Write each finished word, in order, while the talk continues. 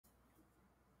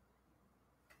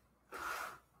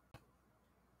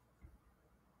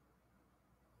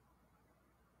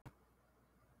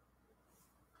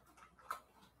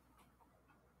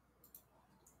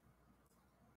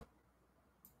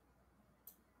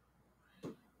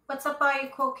What's up, all you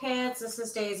cool kids? This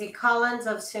is Daisy Collins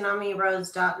of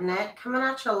TsunamiRose.net coming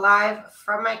at you live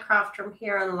from my craft room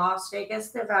here in Las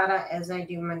Vegas, Nevada, as I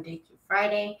do Monday through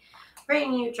Friday,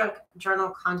 bringing you junk journal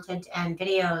content and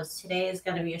videos. Today is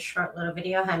going to be a short little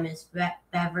video. Hi, Miss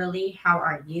Beverly. How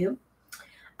are you?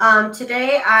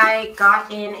 Today I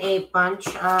got in a bunch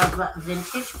of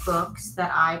vintage books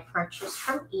that I purchased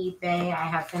from eBay. I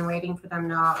have been waiting for them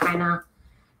to kind of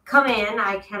come in.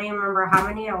 I can't even remember how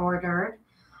many I ordered.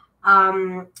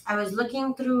 I was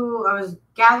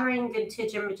gathering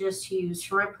vintage images to use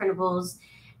for my printables,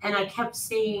 and I kept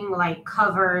seeing like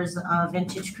covers of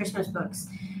vintage Christmas books.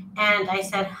 And I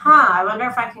said, I wonder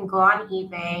if I can go on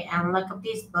eBay and look up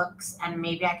these books and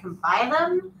maybe I can buy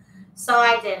them. So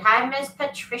I did. Hi, Miss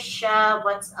Patricia.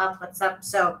 What's up? What's up?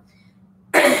 So,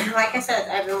 like I said,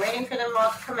 I've been waiting for them all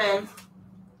to come in.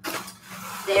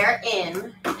 They're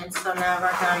in, and so now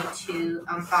we're going to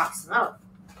unbox them out.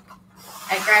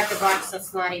 I grabbed a box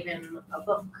that's not even a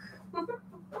book.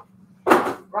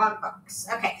 Wrong box.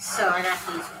 Okay, so I got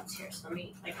these ones here. So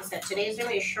like I said, today's going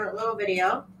to be a short little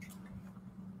video.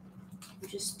 I'm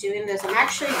just doing this. I'm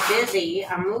actually busy.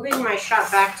 I'm moving my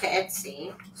shop back to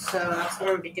Etsy. So that's what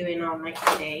I'm going to be doing all night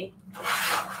today.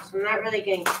 So I'm not really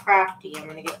getting crafty. I'm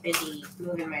going to get busy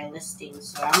moving my listings.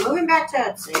 So I'm moving back to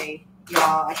Etsy,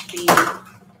 y'all. I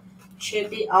should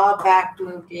be all back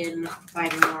moved in by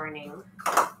morning.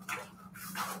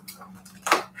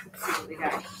 Let's see what we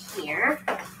got here.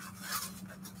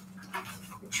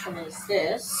 Which one is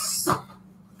this?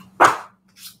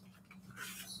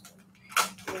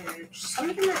 Some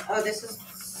of them are, this is,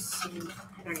 I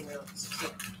don't even know what this is.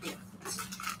 Yeah.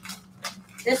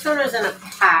 This one was in a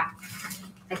pack,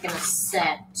 like in a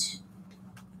set.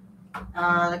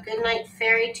 The Goodnight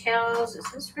Fairy Tales. Is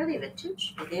this really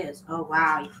vintage? It is. Oh,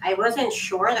 wow. I wasn't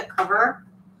sure. The cover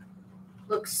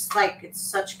looks like it's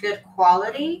such good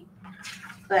quality.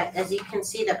 But as you can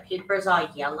see, the paper is all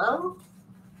yellow.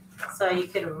 So you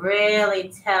could really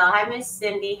tell. Hi, Miss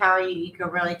Cindy. How are you? You can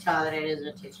really tell that it is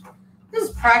vintage. This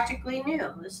is practically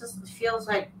new. This feels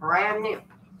like brand new.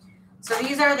 So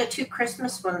these are the two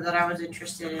Christmas ones that I was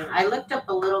interested in. I looked up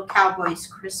a Little Cowboy's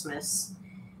Christmas.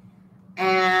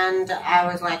 And I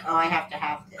was like, oh, I have to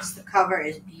have this. The cover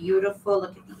is beautiful.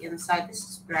 Look at the inside. This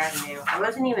is brand new. I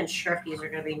wasn't even sure if these are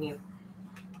going to be new.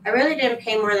 I really didn't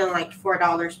pay more than like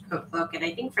 $4 per book. And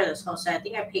I think for this whole set, I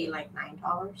think I paid like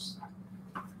 $9.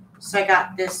 So I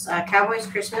got this Cowboy's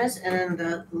Christmas and then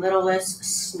the Littlest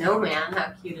Snowman.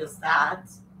 How cute is that?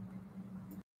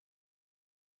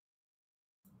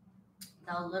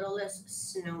 The Littlest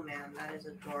Snowman. That is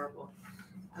adorable.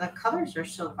 The colors are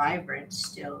so vibrant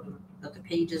still, but the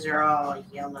pages are all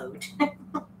yellowed.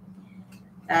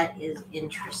 That is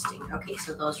interesting. Okay,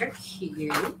 so those are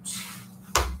cute.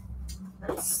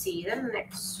 Let's see the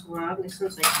next one. This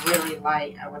one's like really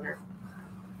light. I wonder.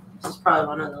 This is probably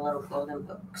one of the little golden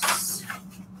books.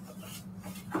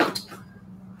 Let's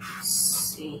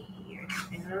see here.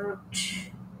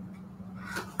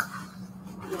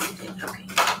 Okay.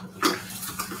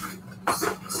 So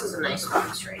this is a nice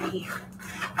box right here.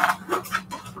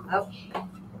 Okay.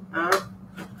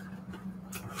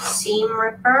 Seam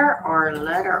ripper or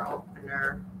letter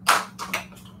opener? I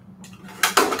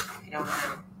don't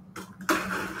know.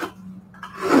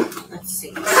 Let's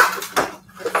see.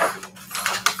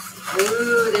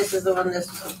 Ooh, this is the one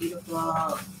that's so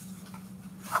beautiful.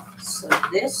 So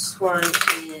this one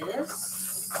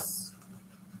is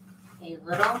a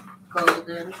little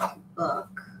golden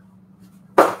book.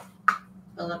 But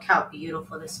look how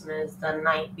beautiful this one is. The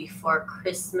Night Before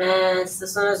Christmas.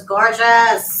 This one is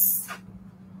gorgeous.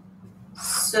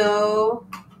 So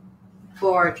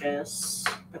gorgeous.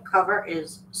 The cover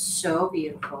is so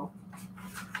beautiful.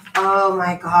 Oh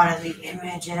my God, the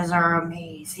images are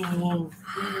amazing.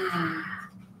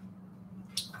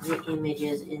 The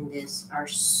images in this are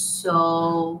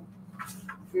so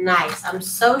nice. I'm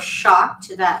so shocked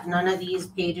that none of these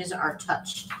pages are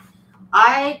touched.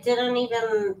 I didn't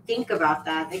even think about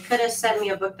that. They could have sent me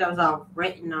a book that was all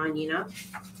written on, you know.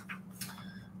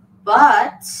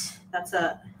 But that's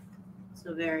a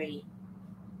very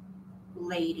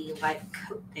ladylike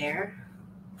coat there.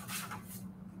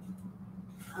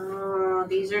 Oh,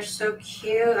 these are so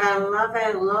cute. I love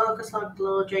it. Look, it's like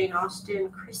little Jane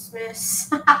Austen Christmas.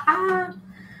 I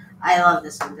love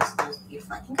this one. This one is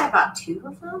beautiful. I think I bought two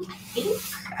of them.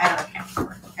 I can't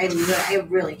remember. I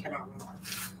really cannot remember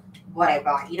what I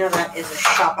bought. You know, that is a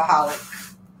shopaholic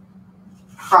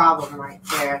problem right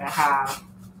there to have.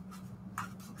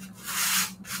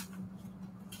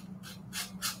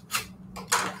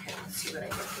 Okay, let's see what I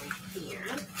get in here.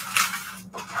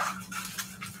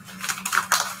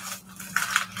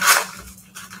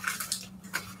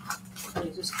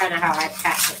 kind of how I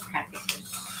pack the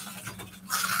packages.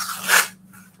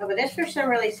 Oh, but this person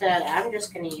really said, I'm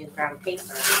just going to use brown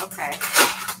paper. Okay.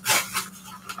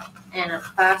 And a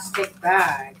plastic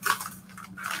bag.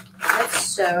 That's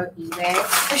so eBay.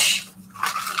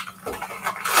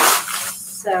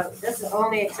 So this is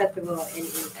only acceptable in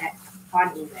eBay,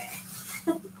 on eBay.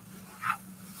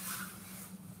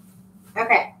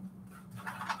 Okay.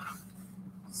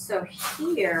 So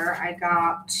here I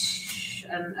got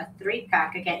a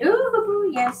 3-pack again.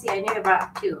 Ooh, yes, yeah, I knew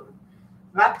about two.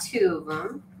 About 2 of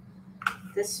them.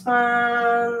 This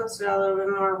one is a little bit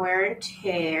more wear and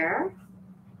tear.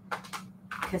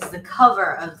 Because the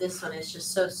cover of this one is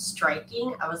just so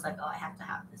striking. I was like, oh, I have to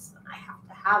have this one. I have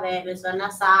to have it. Miss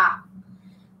Vanessa.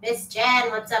 Miss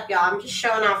Jen, what's up, y'all? I'm just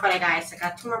showing off what I got. So I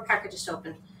got 2 more packages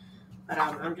open. But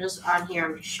I'm just on here.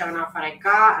 I'm just showing off what I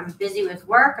got. I'm busy with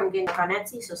work. I'm getting on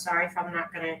Etsy. So sorry if I'm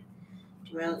not going to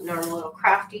do my normal little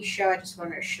crafty show. I just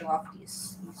wanted to show off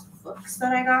these books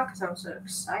that I got because I'm so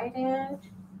excited.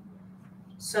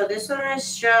 So this one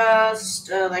is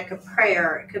just like a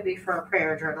prayer. It could be for a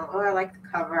prayer journal. Oh, I like the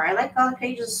cover. I like all the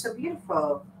pages. It's so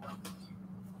beautiful.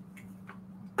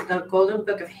 The Golden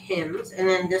Book of Hymns. And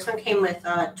then this one came with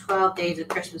 12 Days of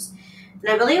Christmas.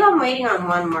 And I believe I'm waiting on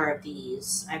 1 more of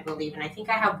these, I believe. And I think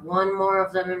I have 1 more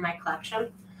of them in my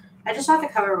collection. I just thought the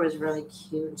cover was really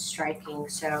cute and striking.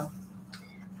 So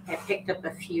I picked up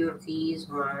a few of these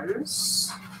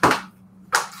ones.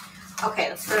 Okay,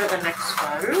 let's go to the next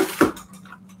one.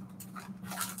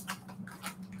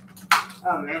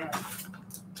 Oh man.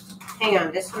 Hang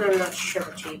on, this one I'm not sure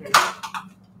what to even.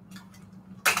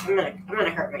 I'm gonna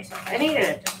hurt myself. I need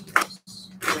to do this.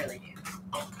 I really do.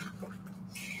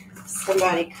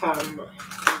 Somebody come.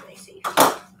 Let me see.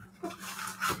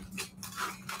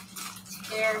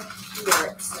 Here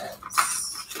it says.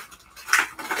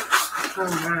 Oh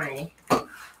my.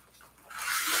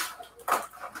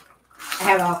 I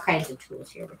have all kinds of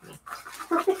tools here with me.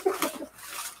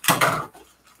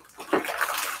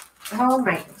 Oh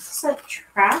my, is this a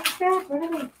trash bag? What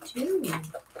are they doing?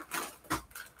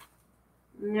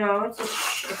 No, it's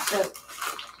the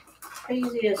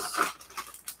craziest,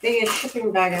 biggest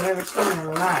shipping bag I've ever seen in my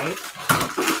life.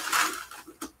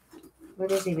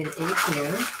 What is even in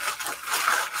here?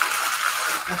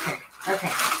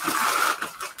 Okay.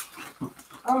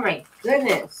 Oh my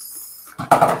goodness.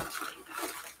 Hang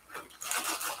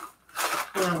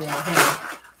on.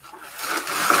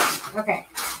 Okay.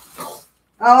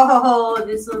 Oh,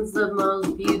 this one's the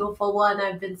most beautiful one.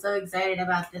 I've been so excited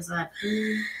about this one.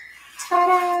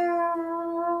 Ta-da!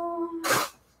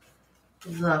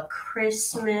 The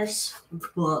Christmas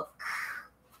book.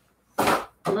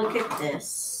 Look at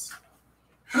this.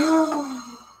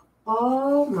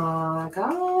 Oh my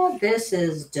god. This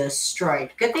is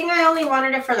destroyed. Good thing I only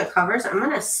wanted it for the covers. I'm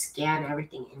going to scan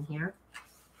everything in here.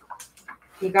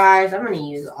 You guys, I'm going to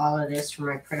use all of this for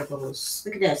my printables.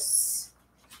 Look at this.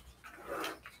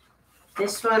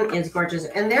 This one is gorgeous.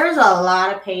 And there's a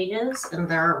lot of pages, and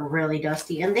they're really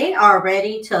dusty. And they are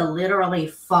ready to literally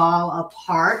fall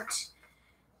apart.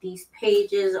 These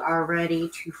pages are ready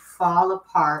to fall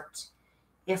apart.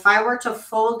 If I were to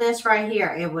fold this right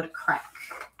here, it would crack.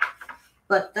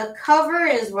 But the cover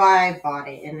is why I bought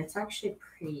it. And it's actually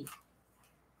pretty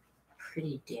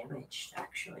damaged,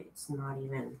 actually. It's not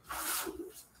even...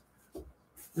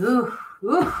 Ooh,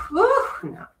 no.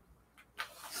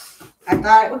 I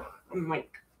thought... I'm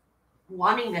like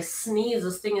wanting to sneeze.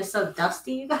 This thing is so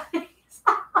dusty, you guys.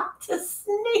 I want to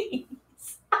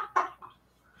sneeze.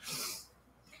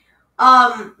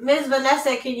 Ms.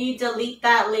 Vanessa, can you delete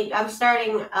that link? I'm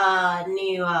starting a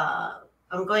new,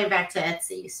 I'm going back to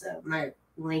Etsy, so my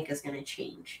link is going to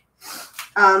change.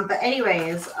 But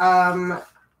anyways, the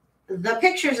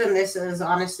pictures in this is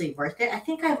honestly worth it. I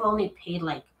think I've only paid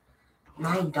like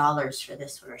 $9 for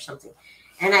this one or something.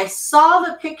 And I saw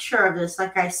the picture of this,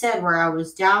 like I said, where I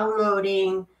was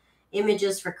downloading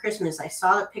images for Christmas. I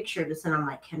saw the picture of this, and I'm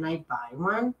like, can I buy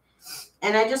one?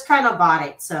 And I just kind of bought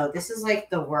it. So this is like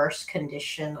the worst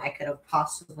condition I could have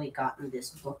possibly gotten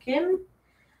this book in.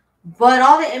 But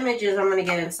all the images I'm going to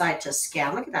get inside to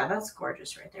scan. Look at that. That's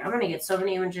gorgeous right there. I'm going to get so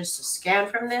many images to scan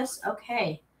from this.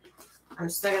 Okay. I'm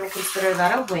still going to consider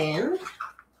that a win.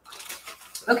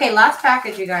 Okay, last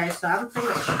package, you guys. So I'm pretty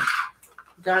much...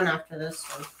 done after this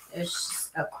one. It's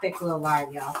just a quick little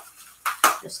live, y'all.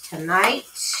 Just tonight,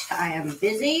 I am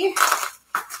busy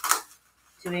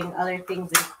doing other things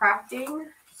in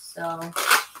crafting. So,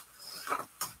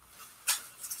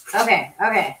 okay.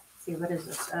 Let's see, what is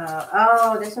this?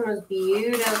 Oh, this one was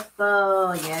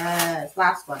beautiful. Yes,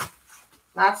 last one.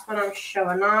 Last one I'm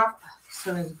showing off. Oh, this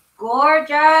one is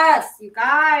gorgeous, you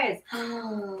guys.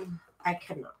 I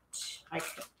cannot. I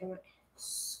can't do it.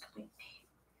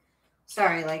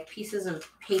 Sorry, like pieces of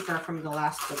paper from the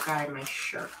last book got in my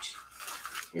shirt.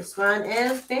 This one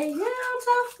is beautiful.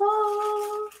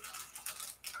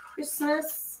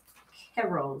 Christmas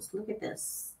carols. Look at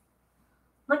this.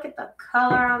 Look at the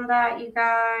color on that, you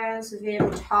guys.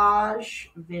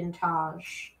 Vintage.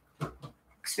 Vintage.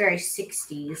 Looks very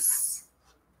 60s.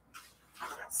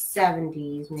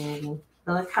 70s maybe.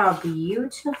 But look how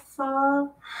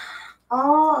beautiful.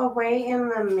 All away in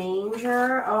the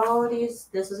manger. Oh, this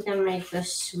is going to make the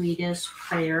sweetest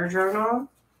prayer journal.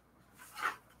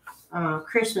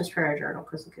 Christmas prayer journal,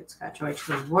 because it's got joy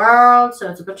to the world.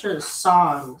 So it's a bunch of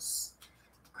songs.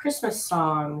 Christmas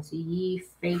songs. Ye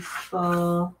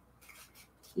faithful.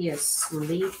 He is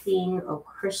sleeping. Oh,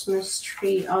 Christmas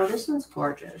tree. Oh, this one's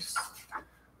gorgeous.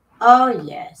 Oh,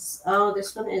 yes. Oh,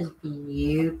 this one is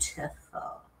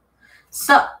beautiful.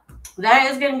 So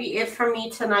that is going to be it for me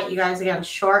tonight, you guys. Again,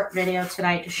 short video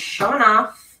tonight, just showing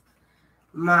off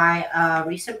my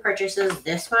recent purchases.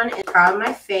 This one is probably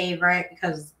my favorite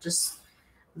because just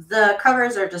the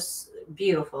covers are just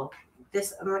beautiful.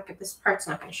 This, I'm like, this part's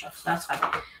not going to show, so that's fine.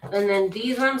 And then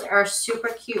these ones are super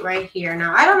cute right here.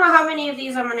 Now, I don't know how many of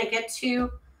these I'm going to get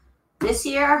to this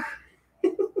year.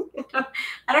 I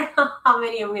don't know how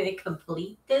many I'm going to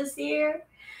complete this year.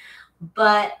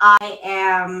 But I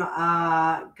am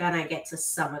gonna get to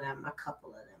some of them. A couple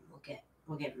of them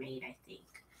will get made, I think.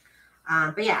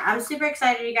 But yeah, I'm super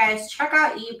excited, you guys. Check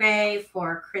out eBay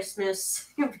for Christmas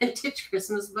vintage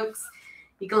Christmas books.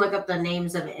 You can look up the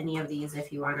names of any of these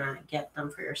if you want to get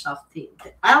them for yourself.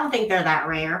 I don't think they're that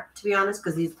rare, to be honest,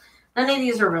 because none of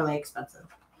these are really expensive.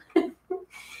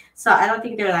 So I don't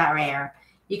think they're that rare.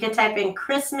 You can type in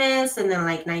Christmas and then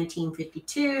like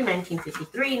 1952,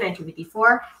 1953,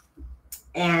 1954.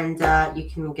 And you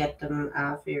can get them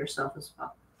for yourself as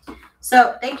well.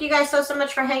 So thank you guys so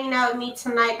much for hanging out with me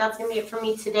tonight. That's going to be it for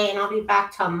me today. And I'll be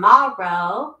back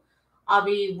tomorrow. I'll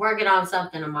be working on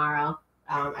something tomorrow.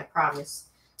 I promise.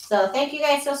 So thank you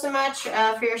guys so much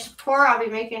for your support. I'll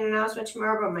be making an announcement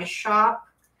tomorrow about my shop.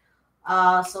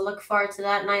 So look forward to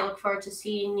that. And I look forward to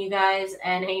seeing you guys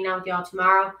and hanging out with y'all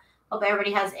tomorrow. Hope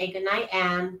everybody has a good night.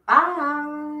 And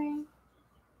bye.